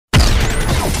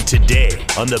today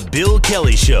on The Bill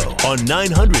Kelly Show on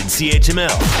 900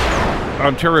 CHML.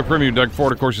 Ontario Premier Doug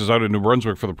Ford, of course, is out in New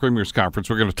Brunswick for the Premier's Conference.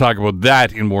 We're going to talk about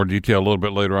that in more detail a little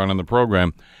bit later on in the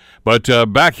program. But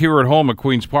back here at home at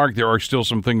Queen's Park, there are still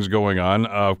some things going on.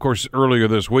 Of course, earlier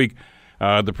this week,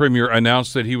 the Premier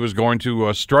announced that he was going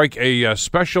to strike a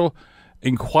special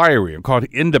inquiry, called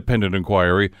independent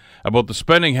inquiry, about the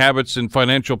spending habits and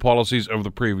financial policies of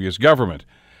the previous government.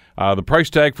 The price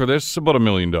tag for this is about $1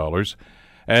 million.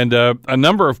 And a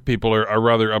number of people are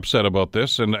rather upset about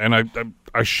this, and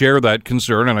I share that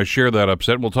concern and I share that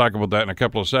upset. We'll talk about that in a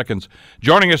couple of seconds.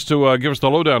 Joining us to give us the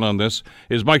lowdown on this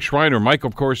is Mike Schreiner. Mike,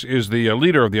 of course, is the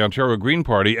leader of the Ontario Green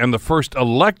Party and the first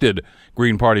elected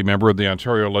Green Party member of the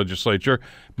Ontario legislature.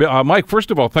 Mike,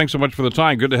 first of all, thanks so much for the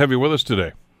time. Good to have you with us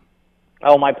today.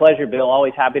 Oh, my pleasure, Bill.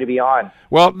 Always happy to be on.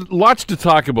 Well, lots to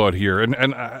talk about here,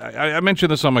 and I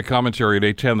mentioned this on my commentary at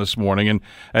 8:10 this morning,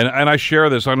 and I share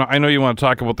this. I know you want to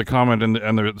talk about the comment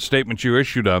and the statement you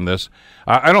issued on this.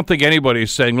 I don't think anybody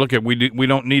is saying, look, we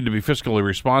don't need to be fiscally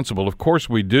responsible. Of course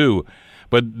we do,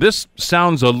 but this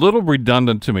sounds a little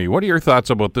redundant to me. What are your thoughts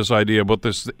about this idea, about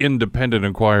this independent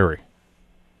inquiry?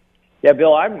 Yeah,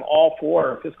 Bill, I'm all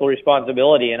for fiscal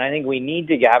responsibility, and I think we need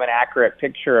to have an accurate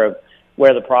picture of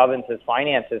where the province's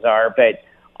finances are, but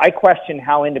I question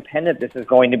how independent this is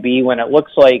going to be when it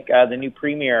looks like the new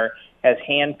premier has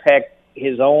handpicked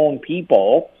his own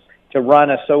people to run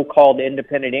a so-called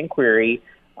independent inquiry,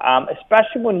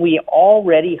 especially when we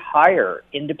already hire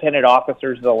independent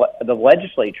officers of the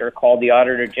legislature called the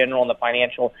Auditor General and the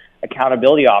Financial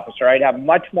Accountability Officer. I'd have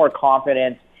much more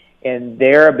confidence in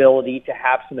their ability to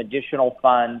have some additional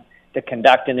funds to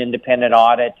conduct an independent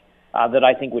audit that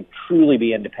I think would truly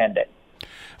be independent.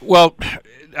 Well,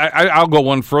 I'll go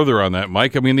one further on that,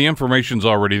 Mike. I mean, the information's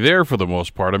already there for the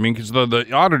most part. I mean, because the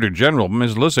Auditor General,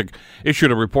 Ms. Lysyk,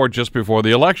 issued a report just before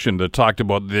the election that talked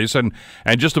about this, and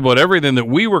just about everything that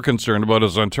we were concerned about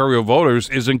as Ontario voters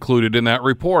is included in that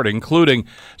report, including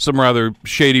some rather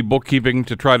shady bookkeeping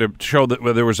to try to show that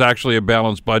there was actually a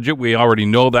balanced budget. We already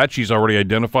know that. She's already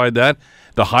identified that.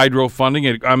 The hydro funding,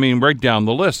 right down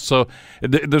the list. So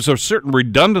there's a certain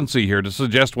redundancy here to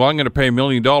suggest, well, I'm going to pay $1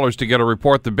 million to get a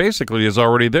report that basically is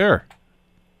already there.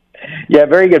 Yeah,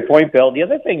 very good point, Bill. The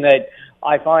other thing that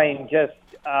I find just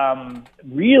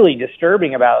really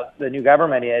disturbing about the new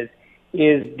government is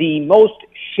the most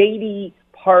shady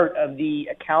part of the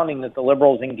accounting that the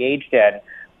Liberals engaged in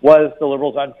was the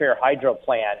Liberals' unfair hydro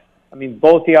plan. I mean,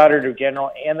 both the Auditor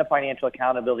General and the Financial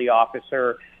Accountability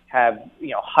Officer have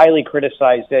highly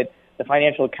criticized it. The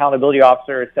Financial Accountability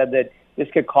Officer has said that this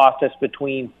could cost us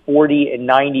between $40 and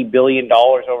 $90 billion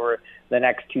over the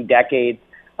next 2 decades.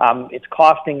 It's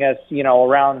costing us,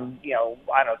 around,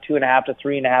 $2.5 to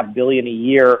 $3.5 billion a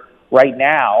year right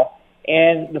now.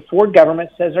 And the Ford government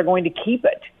says they're going to keep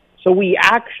it. So we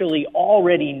actually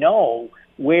already know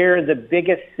where the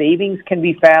biggest savings can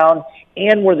be found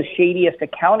and where the shadiest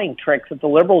accounting tricks that the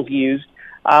Liberals used.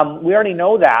 We already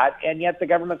know that, and yet the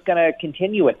government's going to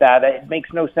continue with that. It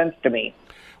makes no sense to me.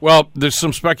 Well, there's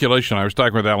some speculation. I was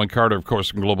talking with Alan Carter, of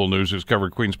course, from Global News, who's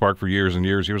covered Queen's Park for years and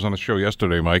years. He was on the show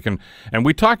yesterday, Mike, and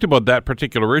we talked about that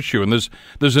particular issue. And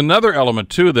there's another element,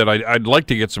 too, that I'd like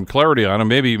to get some clarity on, and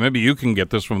maybe you can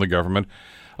get this from the government,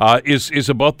 is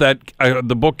about that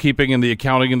the bookkeeping and the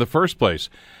accounting in the first place.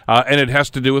 And it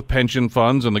has to do with pension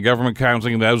funds and the government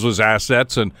counting those as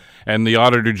assets, and the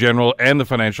Auditor General and the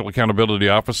Financial Accountability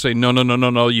Office say,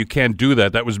 no, you can't do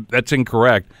that. That's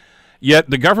incorrect.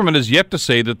 Yet the government is yet to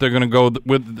say that they're going to go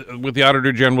with the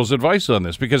Auditor General's advice on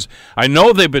this, because I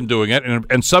know they've been doing it,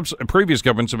 and previous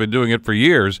governments have been doing it for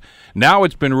years. Now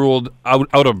it's been ruled out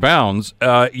of bounds,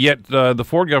 yet the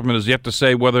Ford government is yet to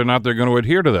say whether or not they're going to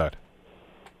adhere to that.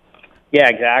 Yeah,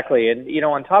 exactly. And,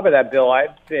 on top of that, Bill,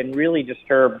 I've been really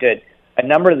disturbed at a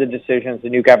number of the decisions the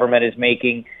new government is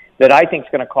making that I think is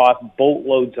going to cost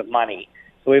boatloads of money.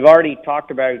 So we've already talked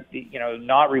about,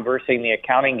 not reversing the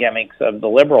accounting gimmicks of the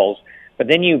Liberals, but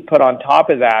then you put on top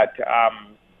of that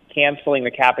canceling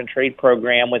the cap-and-trade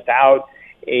program without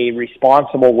a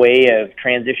responsible way of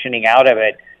transitioning out of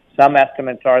it. Some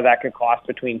estimates are that could cost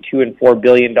between $2 and $4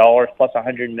 billion plus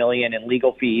 $100 million in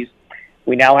legal fees.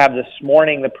 We now have this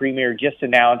morning, the Premier just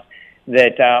announced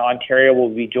that Ontario will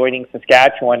be joining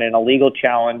Saskatchewan in a legal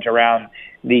challenge around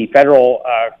the federal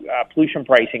pollution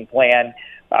pricing plan,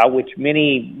 which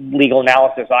many legal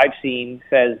analysis I've seen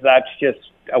says that's just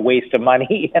a waste of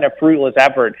money and a fruitless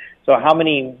effort. So how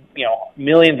many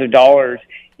millions of dollars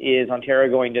is Ontario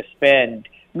going to spend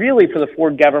really for the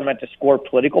Ford government to score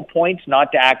political points,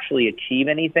 not to actually achieve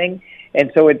anything?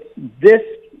 And so it's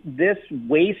this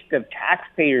waste of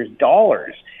taxpayers'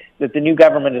 dollars that the new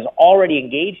government is already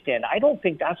engaged in, I don't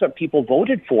think that's what people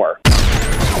voted for.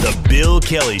 The Bill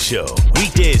Kelly Show,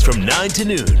 weekdays from 9 to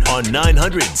noon on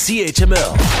 900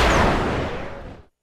 CHML.